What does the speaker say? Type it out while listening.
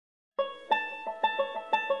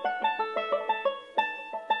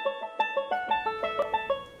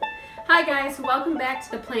Hi guys, welcome back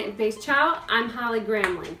to the Plant-Based Chow. I'm Holly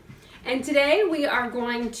Gramling. And today we are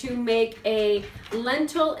going to make a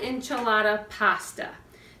lentil enchilada pasta.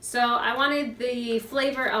 So I wanted the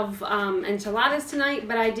flavor of enchiladas tonight,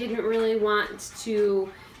 but I didn't really want to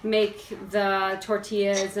make the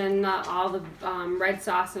tortillas and all the red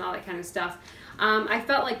sauce and all that kind of stuff. I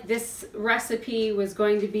felt like this recipe was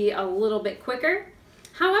going to be a little bit quicker.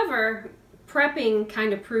 However, prepping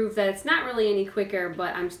kind of proved that it's not really any quicker,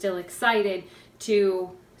 but I'm still excited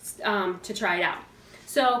to try it out.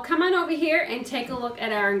 So come on over here and take a look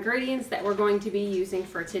at our ingredients that we're going to be using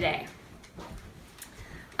for today.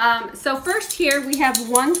 So first here we have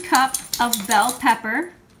 1 cup of bell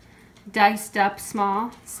pepper, diced up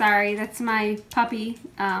small. Sorry, that's my puppy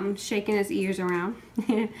shaking his ears around.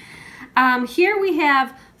 Here we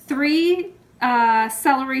have 3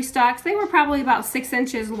 celery stalks. They were probably about 6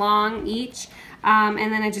 inches long each, and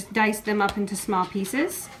then I just diced them up into small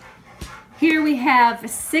pieces. Here we have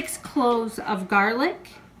 6 cloves of garlic,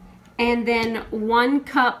 and then 1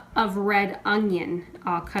 cup of red onion,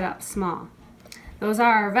 all cut up small. Those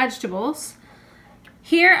are our vegetables.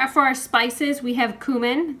 Here for our spices, we have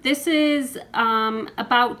cumin. This is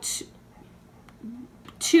about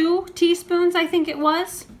 2 teaspoons, I think it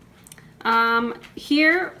was.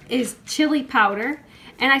 Here is chili powder,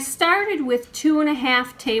 and I started with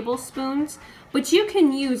 2.5 tablespoons, but you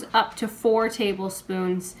can use up to 4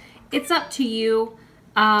 tablespoons. It's up to you.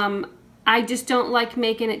 I just don't like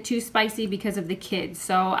making it too spicy because of the kids,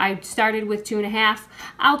 so I started with 2.5.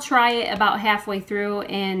 I'll try it about halfway through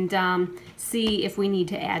and see if we need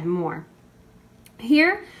to add more.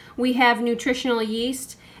 Here we have nutritional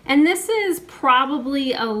yeast, and this is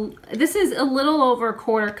probably a little over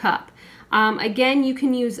 1/4 cup. Again, you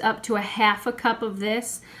can use up to 1/2 cup of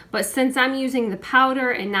this, but since I'm using the powder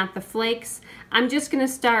and not the flakes, I'm just going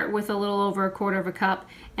to start with a little over 1/4 cup,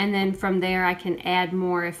 and then from there I can add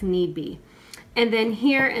more if need be. And then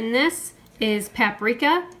here in this is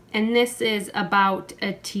paprika, and this is about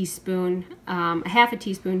a teaspoon, 1/2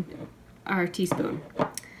 teaspoon or a teaspoon.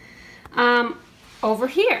 Over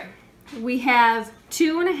here we have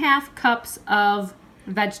 2.5 cups of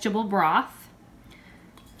vegetable broth,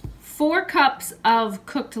 4 cups of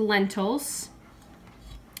cooked lentils,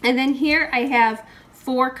 and then here I have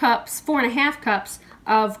 4.5 cups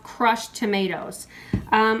of crushed tomatoes.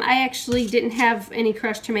 I actually didn't have any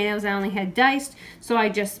crushed tomatoes, I only had diced, so I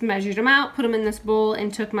just measured them out, put them in this bowl,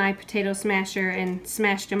 and took my potato smasher and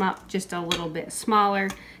smashed them up just a little bit smaller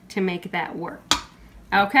to make that work.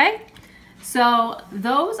 Okay? So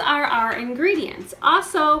those are our ingredients.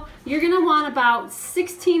 Also, you're going to want about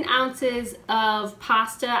 16 ounces of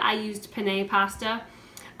pasta. I used penne pasta.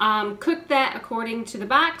 Cook that according to the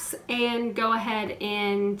box and go ahead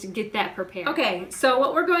and get that prepared. Okay, so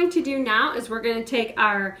what we're going to do now is we're going to take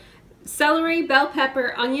our celery, bell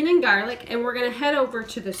pepper, onion, and garlic, and we're going to head over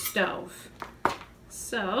to the stove.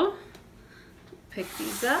 So, pick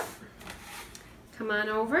these up. Come on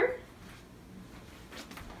over.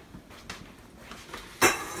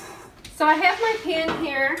 So I have my pan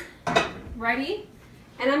here ready,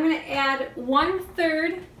 and I'm going to add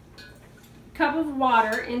 1/3 cup of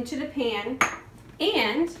water into the pan,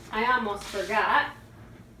 and I almost forgot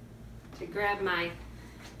to grab my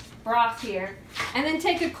broth here, and then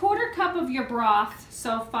take 1/4 cup of your broth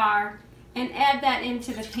so far and add that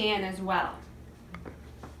into the pan as well.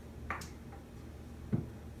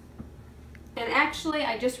 And actually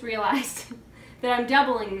I just realized that I'm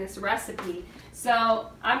doubling this recipe, so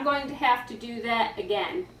I'm going to have to do that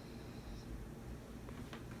again.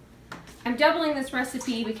 I'm doubling this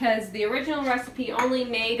recipe because the original recipe only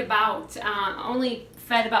made about, only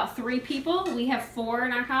fed about 3 people. We have 4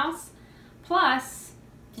 in our house. Plus,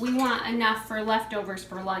 we want enough for leftovers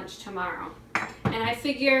for lunch tomorrow. And I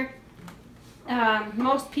figure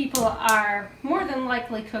most people are more than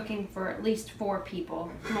likely cooking for at least 4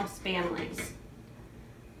 people, most families.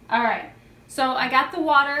 All right, so I got the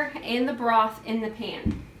water and the broth in the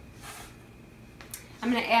pan.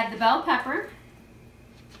 I'm going to add the bell pepper,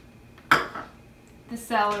 the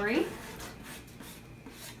celery,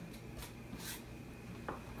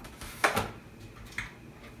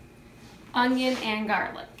 onion, and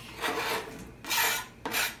garlic.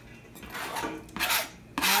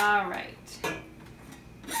 All right.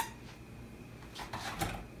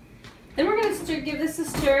 Then we're going to give this a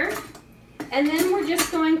stir, and then we're just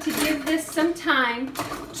going to give this some time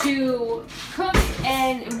to cook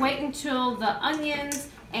and wait until the onions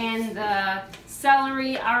and the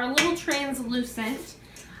celery are a little translucent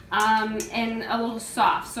and a little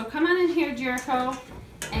soft. So come on in here, Jericho,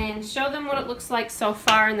 and show them what it looks like so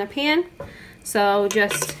far in the pan. So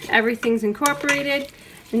just everything's incorporated.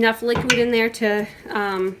 enough liquid in there to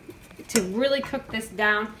really cook this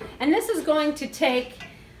down. And this is going to take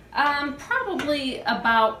probably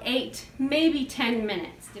about 8, maybe 10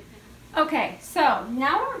 minutes. Okay, so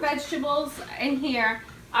now our vegetables in here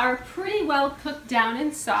are pretty well cooked down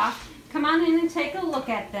and soft. Come on in and take a look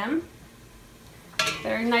at them.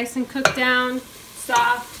 They're nice and cooked down,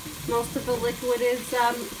 soft. Most of the liquid is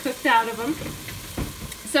cooked out of them.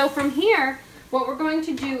 So from here, what we're going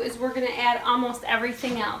to do is we're going to add almost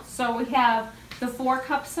everything else. So we have the 4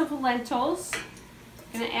 cups of lentils.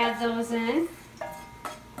 I'm going to add those in.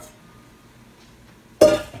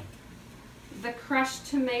 The crushed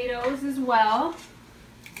tomatoes as well.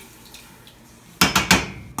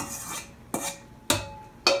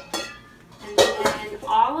 And then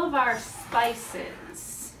all of our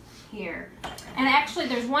spices here. And actually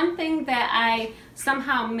there's one thing that I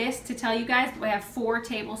somehow missed to tell you guys. We have 4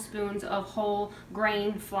 tablespoons of whole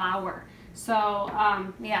grain flour. So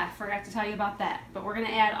yeah, I forgot to tell you about that. But we're going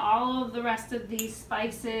to add all of the rest of these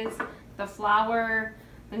spices, the flour,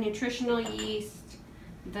 the nutritional yeast,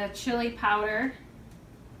 the chili powder,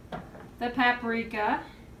 the paprika,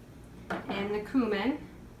 and the cumin.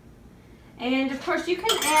 And of course you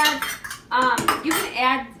can add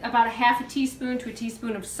about a half a teaspoon to a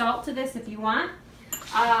teaspoon of salt to this if you want,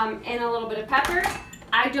 and a little bit of pepper.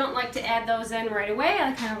 I don't like to add those in right away.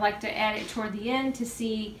 I kind of like to add it toward the end to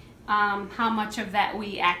see how much of that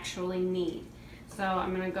we actually need. So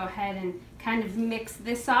I'm going to go ahead and kind of mix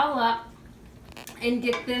this all up and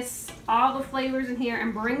get all the flavors in here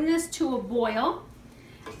and bring this to a boil.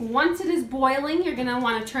 Once it is boiling, you're going to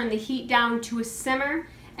want to turn the heat down to a simmer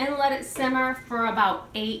and let it simmer for about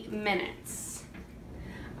 8 minutes.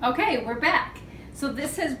 Okay, we're back. So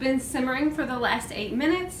this has been simmering for the last 8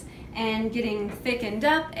 minutes and getting thickened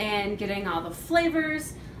up and getting all the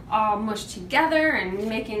flavors all mushed together and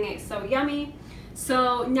making it so yummy.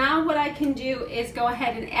 So now what I can do is go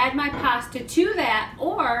ahead and add my pasta to that,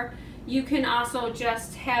 or you can also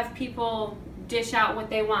just have people dish out what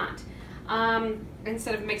they want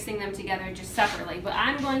instead of mixing them together just separately. But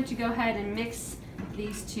I'm going to go ahead and mix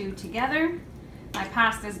these two together. My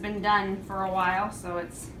pasta's been done for a while, so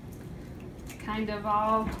it's kind of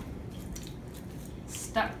all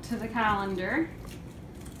stuck to the colander.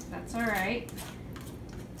 That's all right.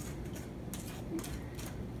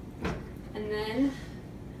 And then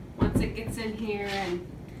once it gets in here and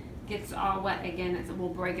gets all wet again, it will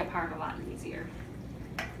break apart a lot easier.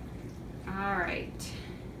 All right.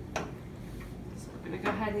 So we're going to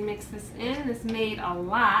go ahead and mix this in. This made a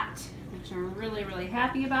lot, which I'm really, really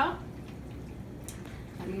happy about.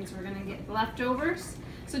 That means we're going to get leftovers.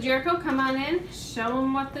 So Jericho, come on in. Show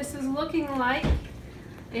them what this is looking like.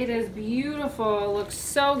 It is beautiful. It looks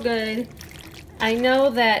so good. I know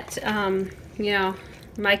that, you know,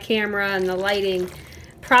 my camera and the lighting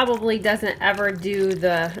probably doesn't ever do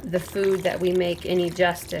the food that we make any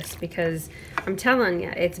justice, because I'm telling you,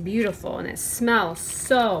 it's beautiful and it smells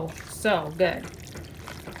so, so good.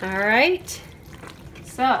 All right.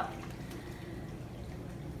 So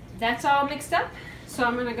that's all mixed up. So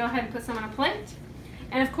I'm going to go ahead and put some on a plate.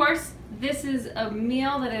 And of course, this is a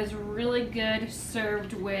meal that is really good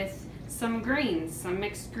served with some greens, some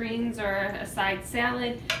mixed greens or a side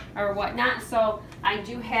salad or whatnot. So I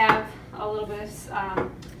do have a little bit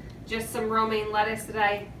of just some romaine lettuce that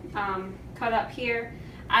I cut up here.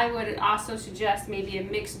 I would also suggest maybe a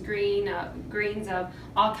mixed greens of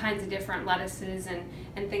all kinds of different lettuces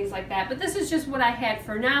and things like that. But this is just what I had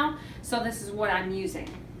for now, so this is what I'm using.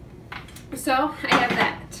 So I have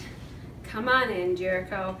that. Come on in,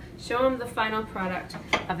 Jericho. Show them the final product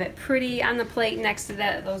of it. Pretty on the plate next to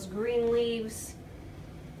those green leaves.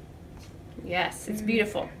 Yes, it's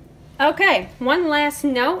beautiful. Okay, one last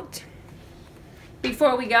note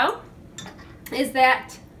before we go is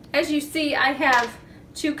that, as you see, I have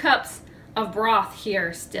 2 cups of broth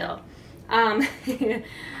here still.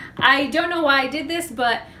 I don't know why I did this,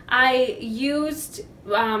 but I used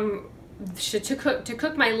to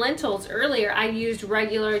cook my lentils earlier. I used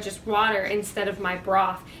regular just water instead of my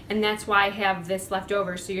broth, and that's why I have this left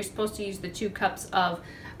over. So you're supposed to use the 2 cups of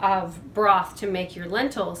broth to make your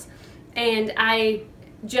lentils, and I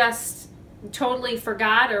just totally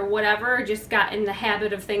forgot or whatever, just got in the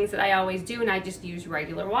habit of things that I always do, and I just use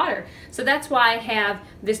regular water. So that's why I have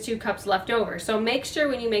this 2 cups left over. So make sure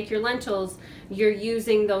when you make your lentils, you're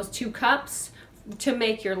using those 2 cups to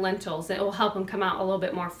make your lentils. It will help them come out a little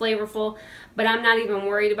bit more flavorful, but I'm not even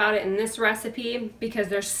worried about it in this recipe because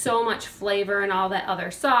there's so much flavor and all that other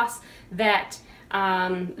sauce that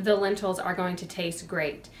the lentils are going to taste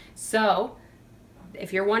great. So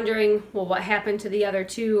if you're wondering, well, what happened to the other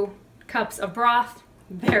 2 cups of broth,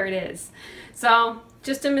 there it is. So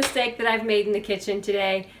just a mistake that I've made in the kitchen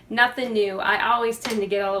today. Nothing new. I always tend to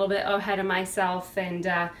get a little bit ahead of myself and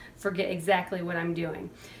forget exactly what I'm doing.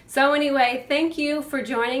 So anyway, thank you for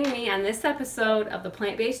joining me on this episode of the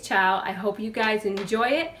Plant-Based Chow. I hope you guys enjoy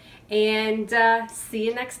it, and see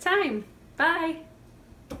you next time. Bye.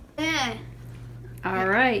 All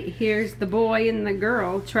right, here's the boy and the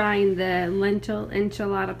girl trying the lentil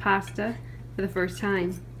enchilada pasta for the first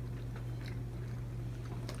time.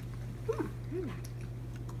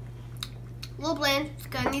 A little bland. It's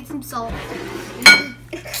gonna need some salt.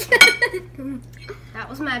 That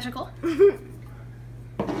was magical.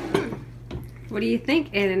 What do you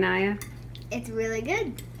think, Ananiah? It's really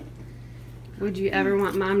good. Would you ever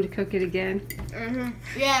want Mom to cook it again?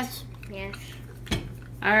 Yes. Yes.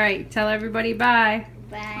 All right, tell everybody bye.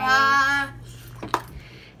 Bye.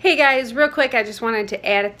 Hey guys, real quick, I just wanted to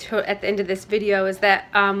add at the end of this video is that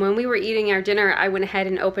when we were eating our dinner, I went ahead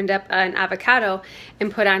and opened up an avocado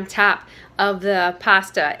and put on top of the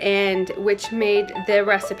pasta, and which made the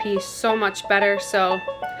recipe so much better, so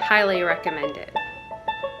highly recommend it.